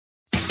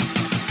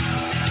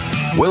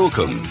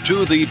Welcome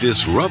to the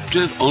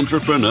Disruptive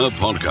Entrepreneur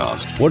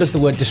Podcast. What does the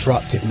word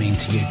disruptive mean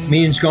to you? It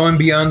means going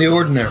beyond the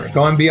ordinary,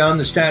 going beyond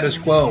the status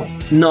quo.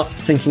 Not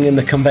thinking in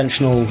the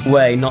conventional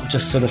way, not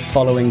just sort of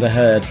following the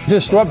herd.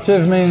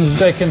 Disruptive means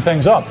shaking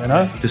things up, you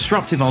know?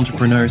 Disruptive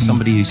entrepreneur is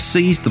somebody who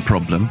sees the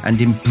problem and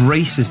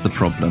embraces the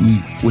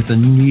problem with a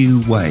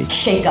new way.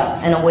 Shake up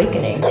and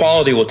awakening.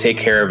 Quality will take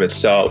care of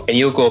itself, and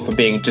you'll go from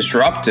being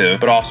disruptive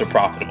but also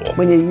profitable.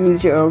 When you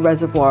use your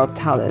reservoir of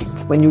talent,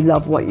 when you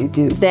love what you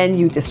do, then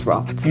you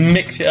disrupt.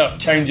 Mix it up,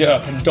 change it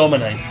up, and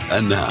dominate.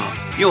 And now,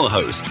 your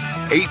host,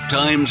 8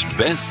 times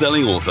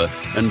best-selling author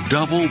and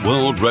double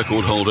world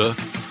record holder,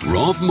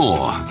 Rob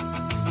Moore.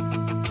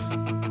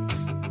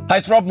 Hi,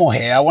 it's Rob Moore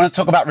here. I want to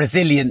talk about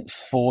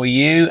resilience for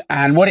you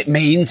and what it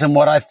means and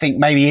what I think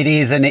maybe it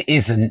is and it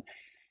isn't.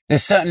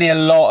 There's certainly a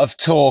lot of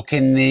talk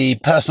in the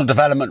personal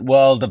development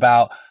world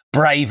about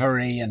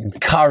bravery and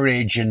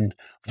courage and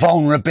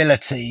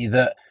vulnerability,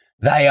 that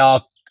they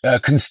are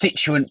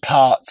constituent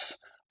parts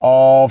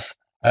of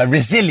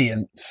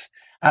resilience.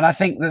 And I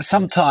think that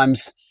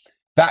sometimes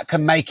that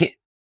can make it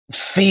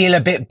feel a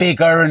bit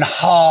bigger and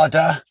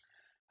harder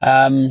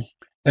than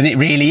it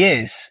really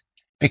is,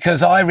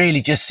 because I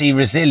really just see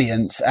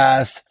resilience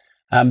as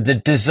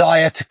the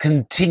desire to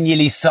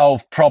continually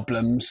solve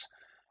problems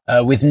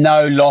with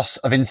no loss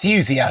of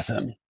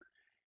enthusiasm.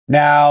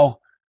 Now,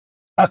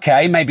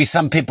 okay, maybe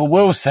some people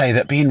will say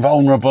that being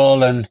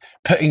vulnerable and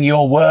putting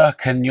your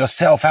work and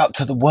yourself out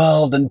to the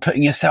world and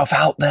putting yourself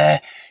out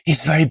there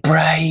is very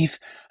brave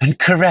and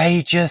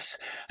courageous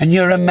and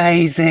you're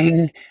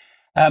amazing.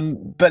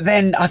 But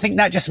then I think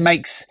that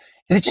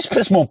it just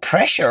puts more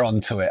pressure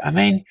onto it. I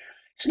mean,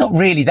 it's not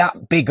really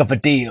that big of a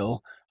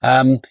deal,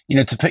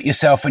 to put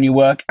yourself and your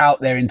work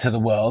out there into the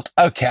world.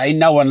 Okay,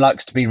 no one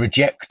likes to be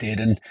rejected.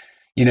 And,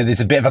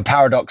 there's a bit of a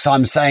paradox.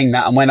 I'm saying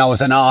that. And when I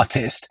was an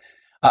artist,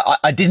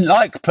 I didn't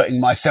like putting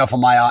myself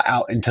and my art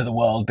out into the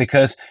world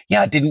because,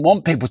 I didn't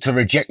want people to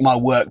reject my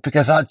work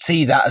because I'd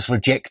see that as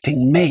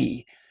rejecting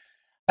me.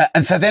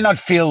 And so then I'd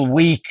feel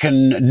weak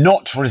and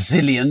not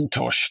resilient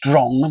or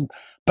strong,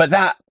 but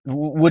that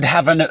would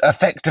have an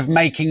effect of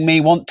making me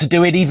want to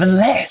do it even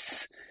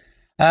less.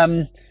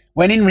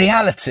 When in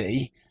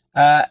reality,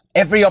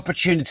 every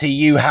opportunity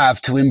you have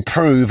to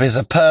improve as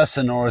a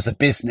person or as a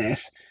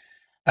business,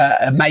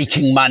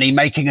 making money,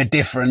 making a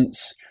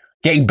difference,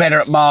 getting better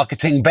at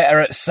marketing,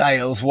 better at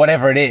sales,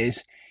 whatever it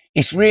is,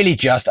 it's really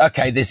just,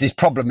 okay, there's this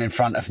problem in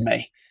front of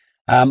me.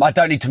 I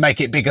don't need to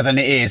make it bigger than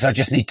it is. I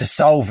just need to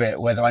solve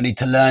it, whether I need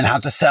to learn how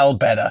to sell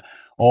better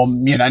or,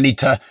 need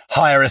to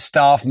hire a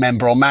staff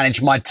member or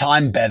manage my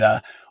time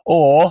better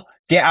or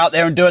get out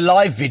there and do a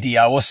live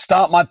video or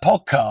start my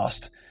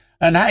podcast.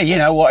 And hey, you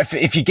know what?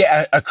 If you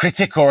get a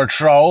critic or a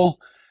troll,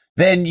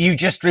 then you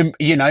just,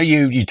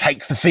 you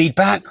take the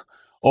feedback,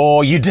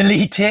 or you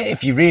delete it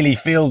if you really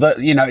feel that,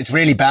 it's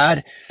really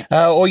bad,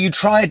 or you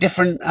try a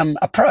different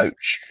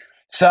approach.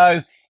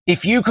 So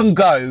if you can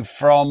go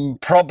from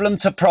problem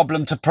to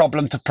problem to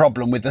problem to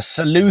problem with a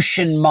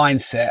solution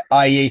mindset,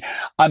 i.e.,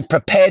 I'm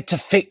prepared to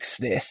fix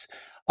this,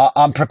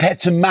 I'm prepared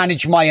to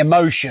manage my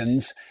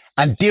emotions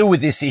and deal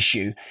with this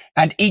issue,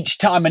 and each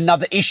time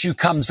another issue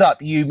comes up,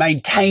 you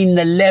maintain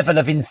the level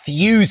of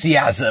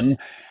enthusiasm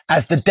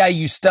as the day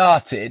you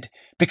started,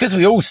 because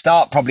we all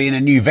start probably in a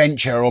new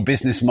venture or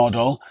business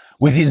model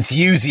with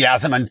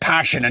enthusiasm and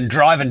passion and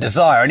drive and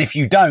desire. And if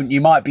you don't,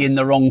 you might be in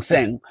the wrong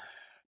thing.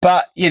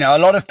 But, a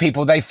lot of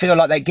people, they feel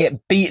like they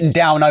get beaten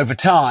down over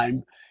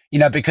time,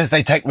 because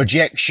they take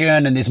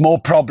rejection and there's more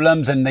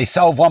problems and they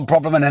solve one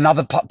problem and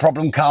another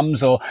problem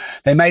comes, or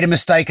they made a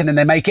mistake and then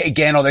they make it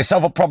again, or they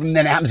solve a problem and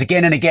then it happens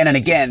again and again and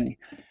again.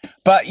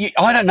 But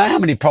I don't know how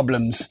many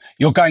problems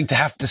you're going to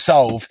have to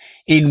solve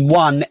in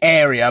one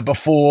area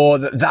before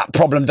that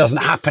problem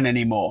doesn't happen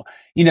anymore.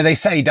 They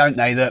say, don't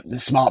they, that the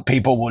smart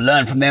people will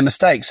learn from their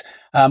mistakes,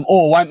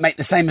 or won't make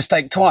the same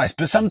mistake twice.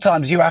 But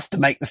sometimes you have to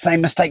make the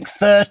same mistake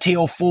 30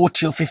 or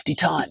 40 or 50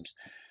 times.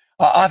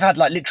 I've had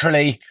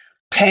literally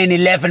 10,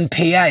 11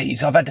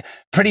 PAs. I've had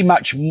pretty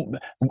much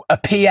a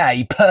PA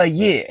per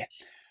year.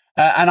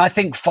 And I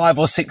think 5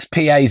 or 6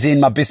 PAs in,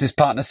 my business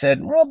partner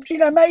said, Rob,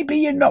 maybe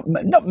you're not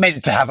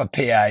meant to have a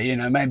PA,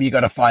 maybe you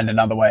got to find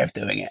another way of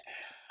doing it.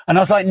 And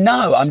I was like,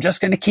 no, I'm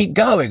just going to keep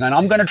going. And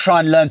I'm going to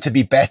try and learn to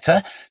be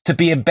better, to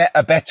be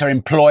a better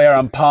employer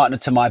and partner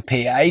to my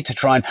PA, to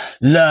try and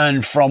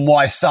learn from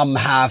why some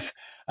have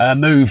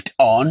moved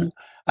on.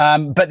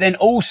 But then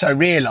also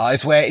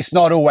realize where it's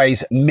not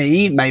always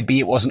me. Maybe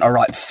it wasn't a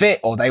right fit,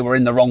 or they were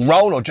in the wrong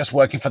role, or just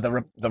working for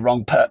the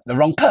wrong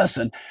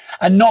person,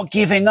 and not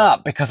giving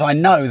up, because I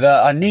know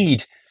that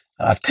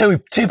I have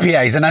two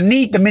PAs and I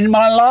need them in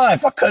my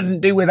life. I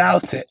couldn't do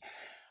without it.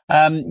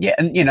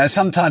 And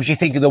sometimes you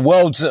think the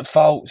world's at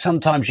fault.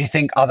 Sometimes you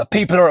think other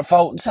people are at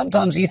fault. And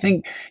sometimes you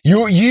think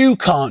you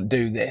can't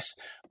do this.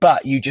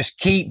 But you just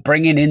keep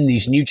bringing in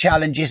these new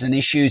challenges and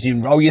issues.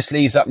 You roll your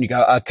sleeves up and you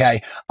go,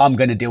 okay, I'm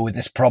going to deal with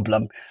this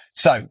problem.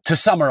 So to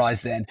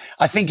summarize then,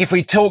 I think if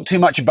we talk too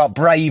much about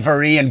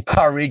bravery and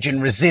courage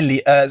and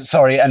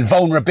and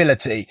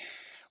vulnerability,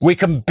 we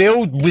can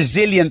build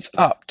resilience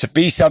up to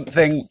be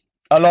something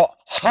a lot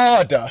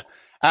harder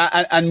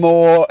and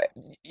more,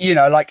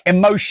 like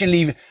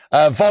emotionally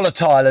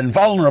volatile and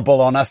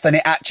vulnerable on us than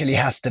it actually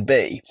has to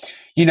be.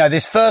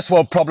 There's first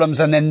world problems,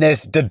 and then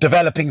there's the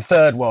developing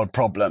third world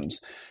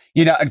problems.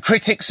 And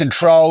critics and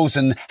trolls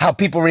and how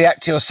people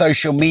react to your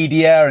social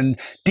media and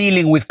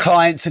dealing with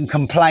clients and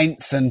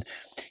complaints and,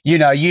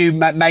 you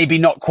maybe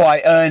not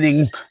quite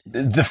earning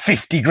the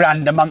 50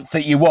 grand a month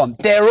that you want.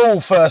 They're all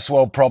first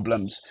world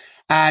problems.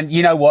 And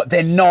you know what?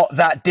 They're not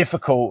that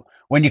difficult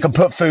when you can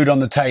put food on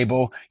the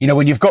table,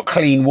 when you've got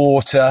clean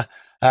water.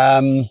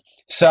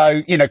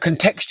 So,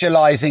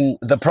 contextualizing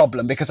the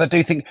problem, because I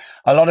do think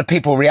a lot of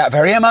people react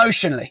very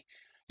emotionally,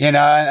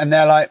 and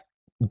they're like,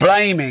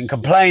 blaming,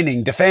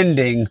 complaining,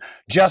 defending,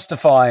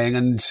 justifying,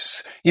 and,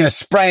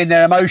 spraying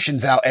their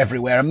emotions out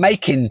everywhere and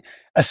making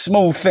a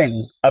small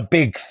thing a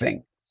big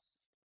thing.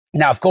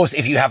 Now, of course,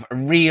 if you have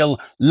real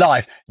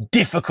life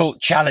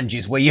difficult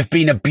challenges where you've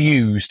been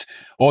abused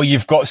or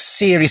you've got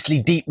seriously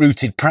deep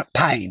rooted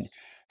pain,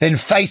 then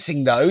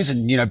facing those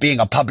and, being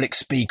a public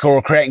speaker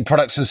or creating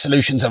products and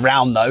solutions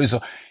around those,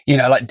 or,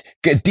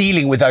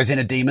 dealing with those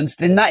inner demons,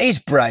 then that is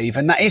brave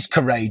and that is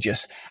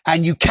courageous.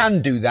 And you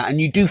can do that.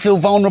 And you do feel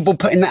vulnerable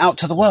putting that out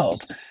to the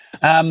world.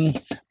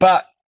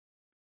 But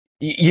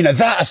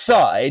that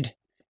aside,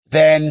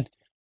 then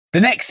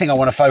the next thing I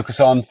want to focus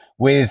on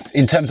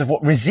in terms of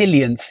what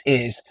resilience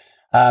is,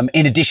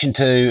 in addition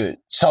to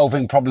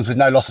solving problems with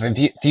no loss of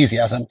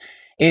enthusiasm,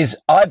 is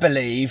I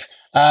believe,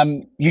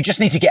 you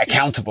just need to get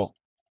accountable.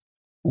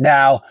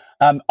 Now,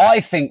 I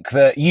think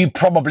that you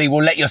probably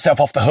will let yourself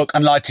off the hook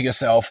and lie to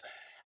yourself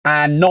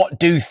and not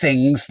do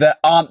things that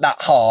aren't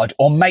that hard,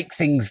 or make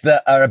things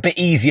that are a bit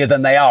easier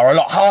than they are, a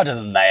lot harder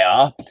than they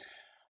are,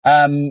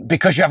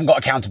 because you haven't got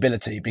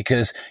accountability,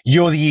 because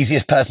you're the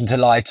easiest person to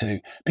lie to,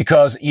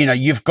 because,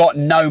 you've got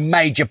no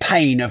major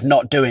pain of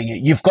not doing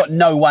it. You've got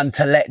no one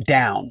to let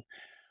down.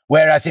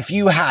 Whereas if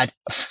you had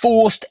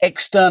forced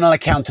external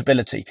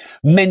accountability,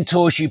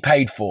 mentors you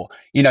paid for,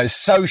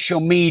 social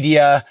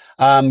media,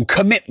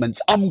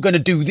 commitments, I'm going to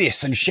do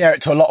this and share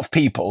it to a lot of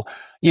people,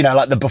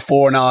 like the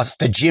before and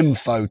after gym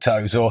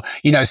photos, or,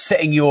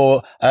 setting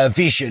your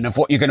vision of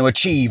what you're going to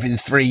achieve in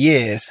 3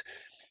 years,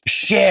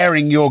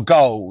 sharing your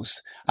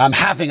goals,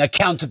 having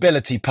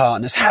accountability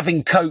partners,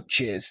 having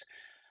coaches,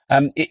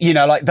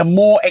 the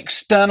more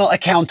external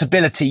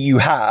accountability you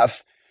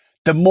have,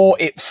 the more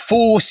it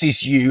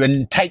forces you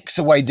and takes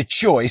away the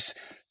choice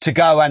to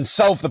go and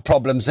solve the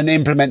problems and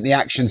implement the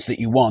actions that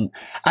you want.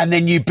 And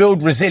then you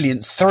build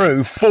resilience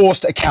through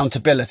forced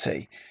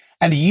accountability.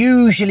 And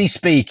usually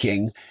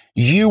speaking,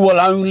 you will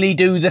only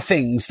do the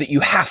things that you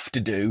have to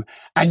do,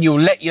 and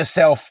you'll let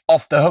yourself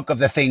off the hook of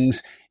the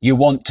things you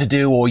want to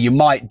do, or you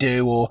might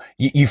do, or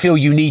you feel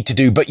you need to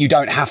do, but you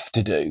don't have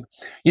to do.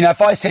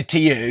 If I said to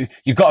you,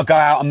 you've got to go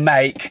out and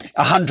make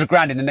 100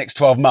 grand in the next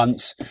 12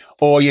 months,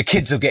 or your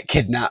kids will get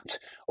kidnapped,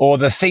 or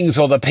the things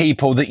or the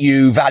people that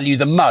you value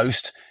the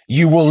most,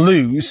 you will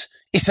lose.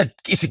 It's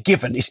a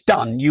given. It's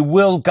done. You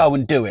will go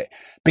and do it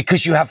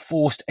because you have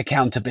forced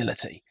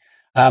accountability.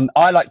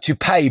 I like to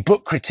pay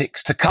book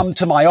critics to come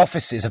to my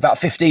offices, about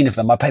 15 of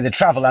them. I pay their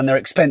travel and their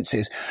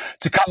expenses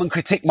to come and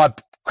critique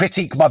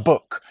my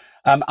book.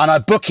 And I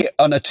book it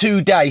on a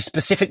 2-day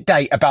specific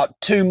date about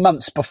 2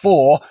 months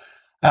before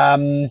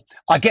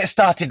I get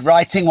started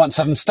writing. Once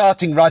I'm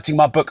starting writing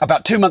my book,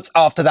 about 2 months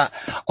after that,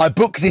 I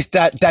book this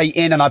day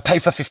in and I pay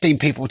for 15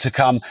 people to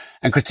come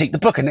and critique the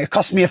book. And it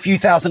cost me a few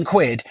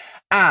 £1,000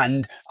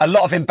 and a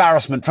lot of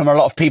embarrassment from a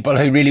lot of people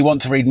who really want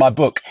to read my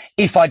book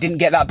if I didn't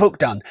get that book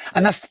done.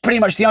 And that's pretty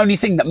much the only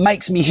thing that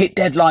makes me hit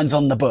deadlines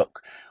on the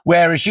book.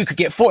 Whereas you could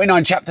get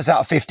 49 chapters out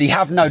of 50,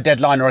 have no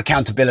deadline or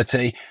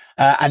accountability,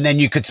 and then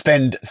you could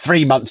spend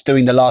 3 months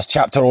doing the last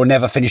chapter or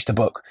never finish the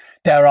book.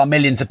 There are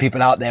millions of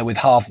people out there with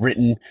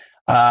half-written,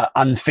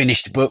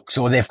 unfinished books,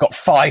 or they've got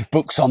 5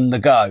 books on the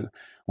go.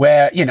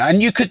 Where,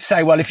 and you could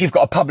say, well, if you've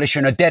got a publisher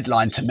and a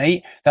deadline to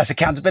meet, that's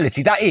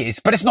accountability. That is,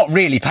 but it's not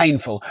really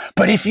painful.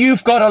 But if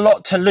you've got a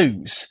lot to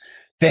lose,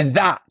 then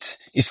that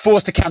is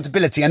forced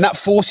accountability, and that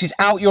forces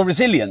out your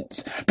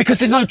resilience, because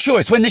there's no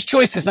choice. When there's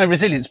choice, there's no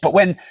resilience. But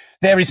when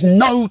there is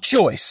no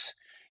choice,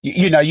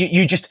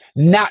 you just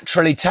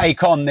naturally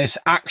take on this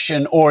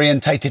action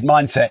orientated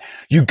mindset.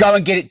 You go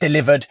and get it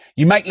delivered.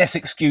 You make less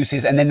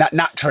excuses, and then that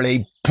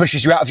naturally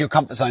pushes you out of your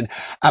comfort zone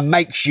and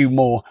makes you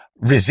more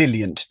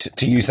resilient,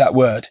 to use that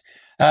word.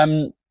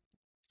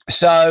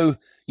 So,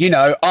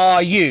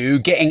 are you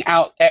getting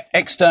out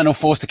external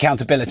forced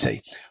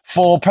accountability?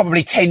 For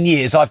probably 10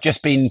 years, I've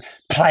just been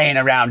playing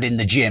around in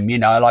the gym,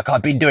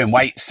 I've been doing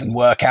weights and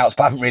workouts, but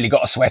I haven't really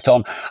got a sweat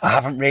on. I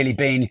haven't really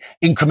been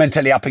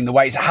incrementally upping the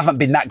weights. I haven't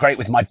been that great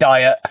with my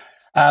diet.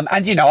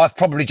 And I've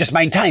probably just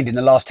maintained in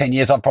the last 10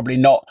 years. I've probably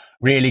not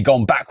really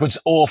gone backwards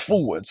or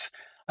forwards.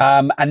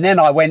 And then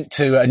I went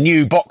to a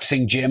new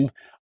boxing gym.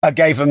 I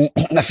gave them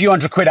a few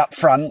 £100 up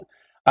front.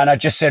 And I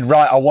just said,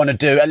 right, I want to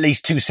do at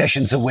least 2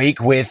 sessions a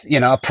week with,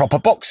 a proper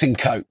boxing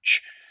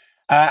coach.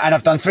 And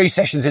I've done 3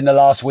 sessions in the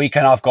last week,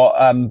 and I've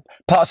got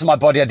parts of my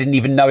body I didn't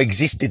even know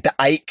existed that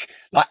ache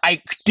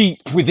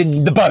deep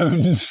within the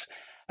bones.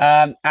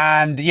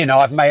 And, you know,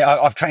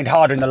 I've trained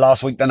harder in the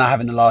last week than I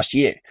have in the last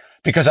year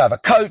because I have a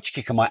coach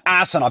kicking my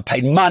ass and I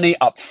paid money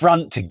up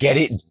front to get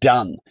it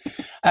done.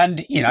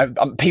 And, you know,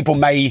 people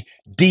may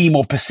deem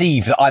or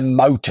perceive that I'm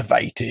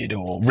motivated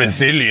or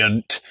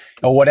resilient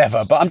or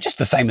whatever, but I'm just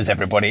the same as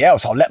everybody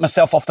else. I'll let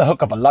myself off the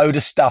hook of a load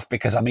of stuff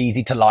because I'm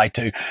easy to lie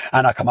to.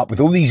 And I come up with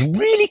all these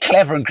really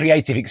clever and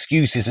creative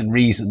excuses and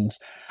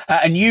reasons.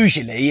 And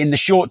usually in the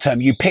short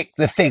term, you pick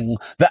the thing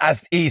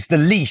that is the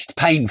least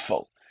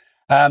painful.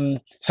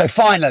 So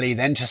finally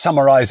then, to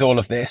summarize all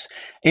of this,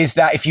 is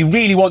that if you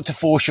really want to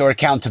force your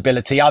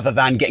accountability, other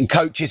than getting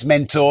coaches,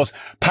 mentors,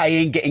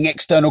 paying, getting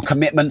external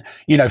commitment,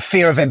 you know,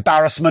 fear of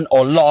embarrassment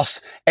or loss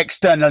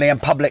externally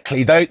and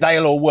publicly,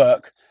 they'll all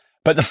work.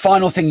 But the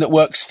final thing that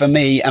works for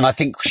me, and I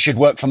think should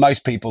work for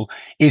most people,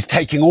 is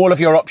taking all of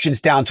your options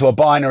down to a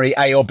binary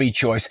A or B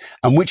choice,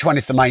 and which one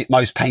is the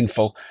most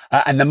painful.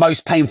 And the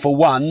most painful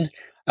one,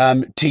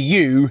 to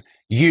you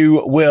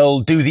will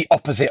do the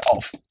opposite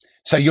of.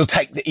 So you'll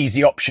take the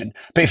easy option.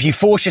 But if you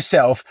force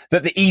yourself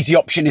that the easy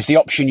option is the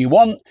option you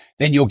want,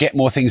 then you'll get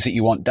more things that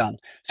you want done.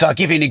 So I'll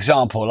give you an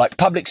example. Like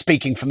public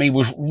speaking for me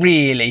was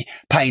really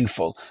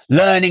painful.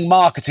 Learning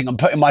marketing and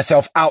putting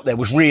myself out there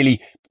was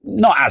really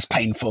not as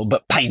painful,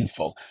 but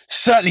painful.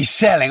 Certainly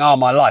selling,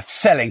 my life,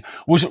 selling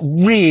was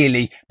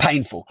really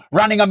painful.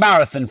 Running a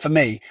marathon for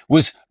me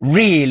was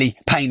really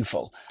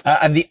painful.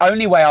 And the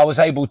only way I was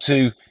able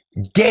to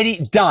get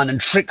it done and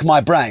trick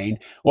my brain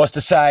was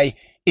to say,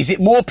 is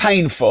it more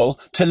painful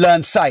to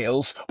learn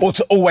sales or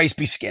to always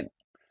be skint?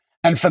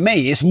 And for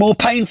me, it's more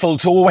painful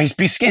to always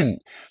be skint.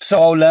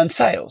 So I'll learn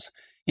sales.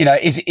 You know,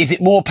 is it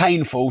more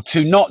painful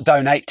to not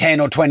donate 10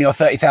 or 20 or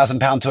 30,000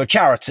 pounds to a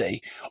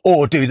charity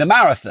or do the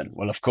marathon?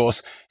 Well, of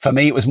course, for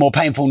me, it was more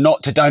painful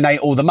not to donate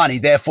all the money.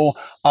 Therefore,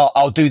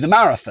 I'll do the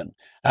marathon.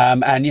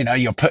 And you know,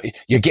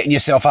 you're getting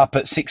yourself up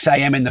at 6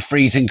 a.m. in the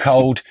freezing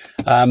cold,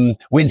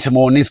 winter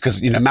mornings, because,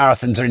 you know,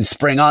 marathons are in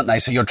spring, aren't they?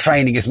 So your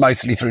training is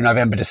mostly through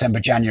November, December,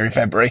 January,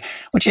 February,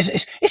 which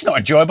it's not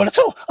enjoyable at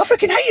all. I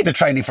freaking hated the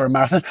training for a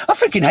marathon. I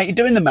freaking hated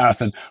doing the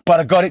marathon, but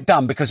I got it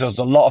done because there was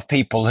a lot of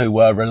people who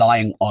were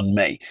relying on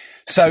me.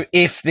 So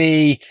if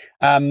the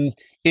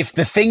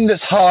thing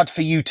that's hard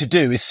for you to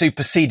do is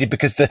superseded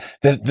because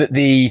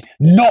the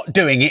not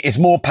doing it is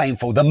more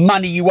painful, the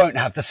money you won't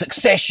have, the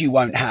success you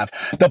won't have,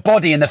 the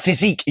body and the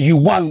physique you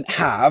won't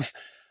have,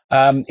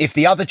 if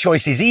the other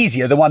choice is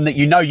easier, the one that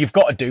you know you've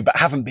got to do but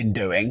haven't been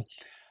doing,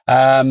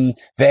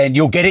 then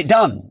you'll get it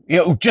done.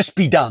 It'll just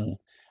be done.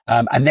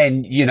 And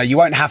then, you know, you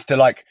won't have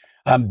to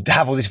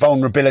have all this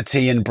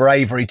vulnerability and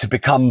bravery to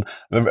become,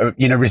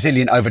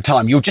 resilient over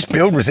time. You'll just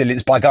build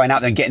resilience by going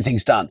out there and getting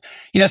things done.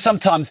 You know,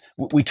 sometimes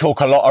we talk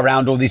a lot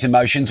around all these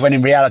emotions when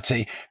in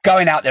reality,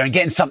 going out there and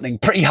getting something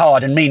pretty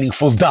hard and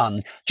meaningful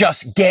done,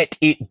 just get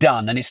it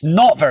done. And it's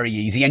not very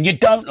easy and you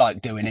don't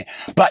like doing it,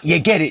 but you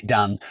get it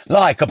done.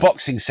 Like a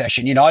boxing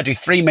session. You know, I do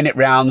 3-minute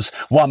rounds,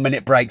 1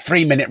 minute break,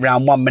 3-minute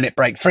round, 1 minute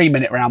break,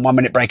 3-minute round, 1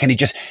 minute break. And he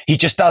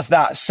just does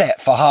that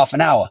set for half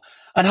an hour.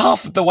 And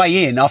half of the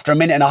way in, after a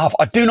minute and a half,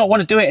 I do not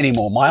want to do it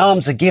anymore. My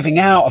arms are giving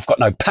out. I've got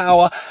no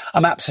power.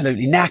 I'm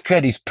absolutely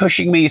knackered. He's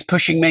pushing me,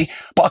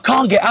 but I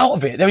can't get out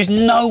of it. There is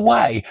no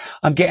way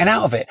I'm getting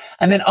out of it.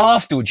 And then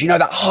afterwards, you know,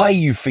 that high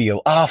you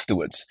feel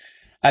afterwards.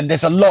 And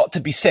there's a lot to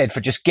be said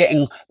for just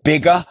getting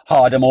bigger,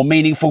 harder, more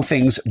meaningful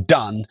things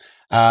done.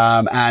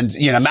 And,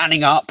 you know,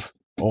 manning up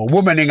or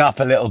womaning up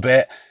a little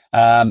bit.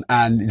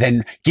 And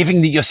then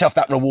giving yourself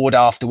that reward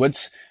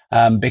afterwards.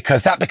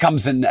 Because that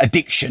becomes an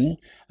addiction.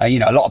 A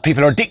lot of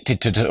people are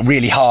addicted to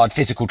really hard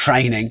physical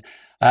training,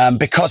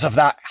 because of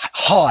that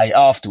high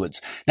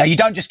afterwards. Now, you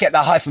don't just get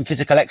that high from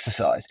physical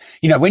exercise.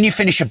 You know, when you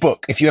finish a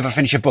book, if you ever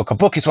finish a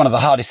book is one of the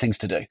hardest things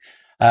to do.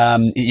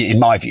 In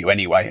my view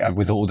anyway,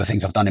 with all the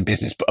things I've done in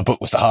business, but a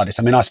book was the hardest.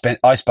 I mean,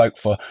 I spoke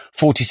for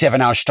 47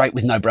 hours straight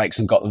with no breaks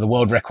and got the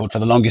world record for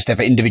the longest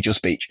ever individual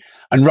speech.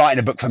 And writing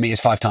a book for me is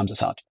 5 times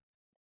as hard.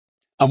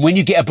 And when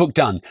you get a book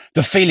done,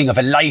 the feeling of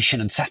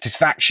elation and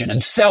satisfaction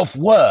and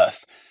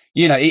self-worth,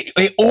 you know,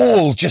 it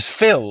all just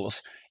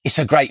fills. It's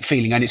a great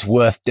feeling and it's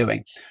worth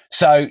doing.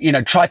 So, you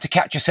know, try to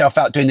catch yourself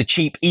out doing the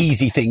cheap,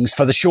 easy things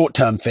for the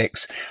short-term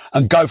fix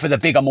and go for the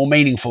bigger, more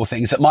meaningful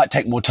things that might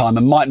take more time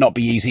and might not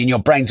be easy. And your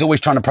brain's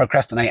always trying to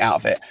procrastinate out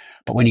of it.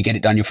 But when you get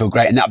it done, you'll feel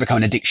great and that'll become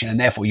an addiction. And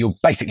therefore you'll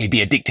basically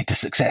be addicted to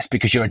success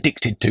because you're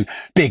addicted to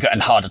bigger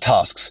and harder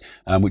tasks,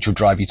 which will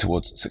drive you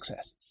towards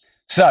success.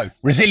 So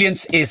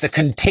resilience is the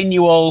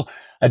continual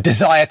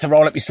desire to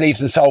roll up your sleeves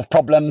and solve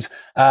problems,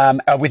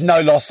 with no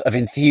loss of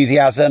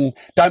enthusiasm.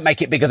 Don't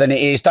make it bigger than it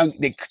is. Don't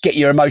get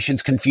your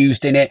emotions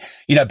confused in it.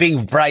 You know,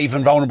 being brave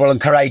and vulnerable and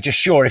courageous.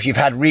 Sure, if you've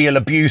had real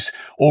abuse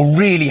or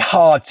really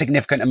hard,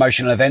 significant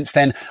emotional events,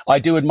 then I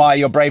do admire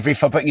your bravery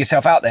for putting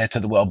yourself out there to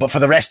the world. But for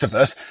the rest of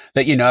us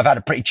that, you know, have had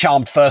a pretty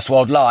charmed first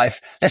world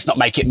life, let's not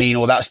make it mean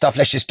all that stuff.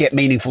 Let's just get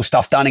meaningful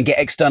stuff done and get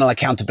external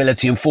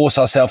accountability and force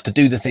ourselves to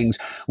do the things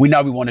we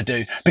know we want to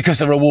do because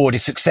the reward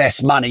is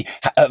success, money,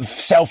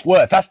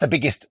 self-worth. That's the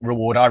biggest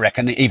reward, I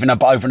reckon, even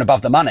over and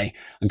above the money.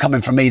 And coming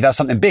from me, that's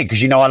something big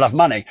because you know I love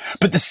money.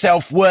 But the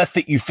self-worth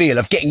that you feel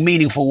of getting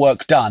meaningful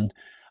work done,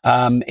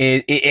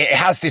 It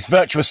has this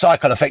virtuous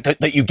cycle effect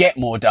that you get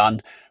more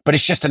done, but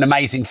it's just an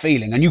amazing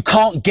feeling. And you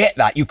can't get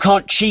that. You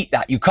can't cheat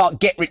that. You can't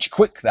get rich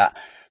quick that,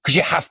 because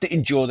you have to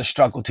endure the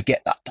struggle to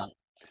get that done.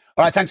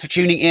 All right. Thanks for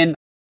tuning in.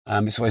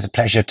 It's always a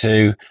pleasure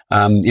to,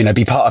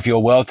 be part of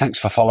your world. Thanks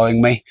for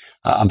following me.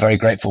 I'm very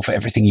grateful for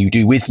everything you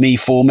do with me,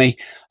 for me.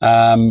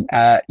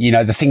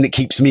 The thing that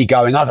keeps me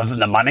going, other than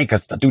the money,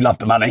 because I do love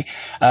the money,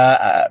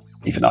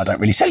 even though I don't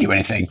really sell you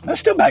anything, I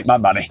still make my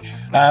money.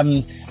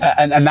 And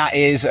that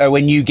is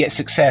when you get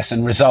success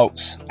and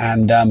results.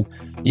 And,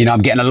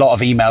 I'm getting a lot of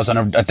emails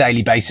on a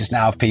daily basis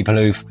now of people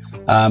who've,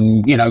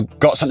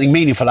 got something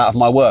meaningful out of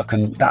my work.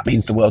 And that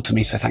means the world to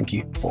me. So thank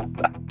you for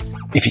that.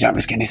 If you don't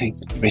risk anything,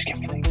 you risk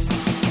everything.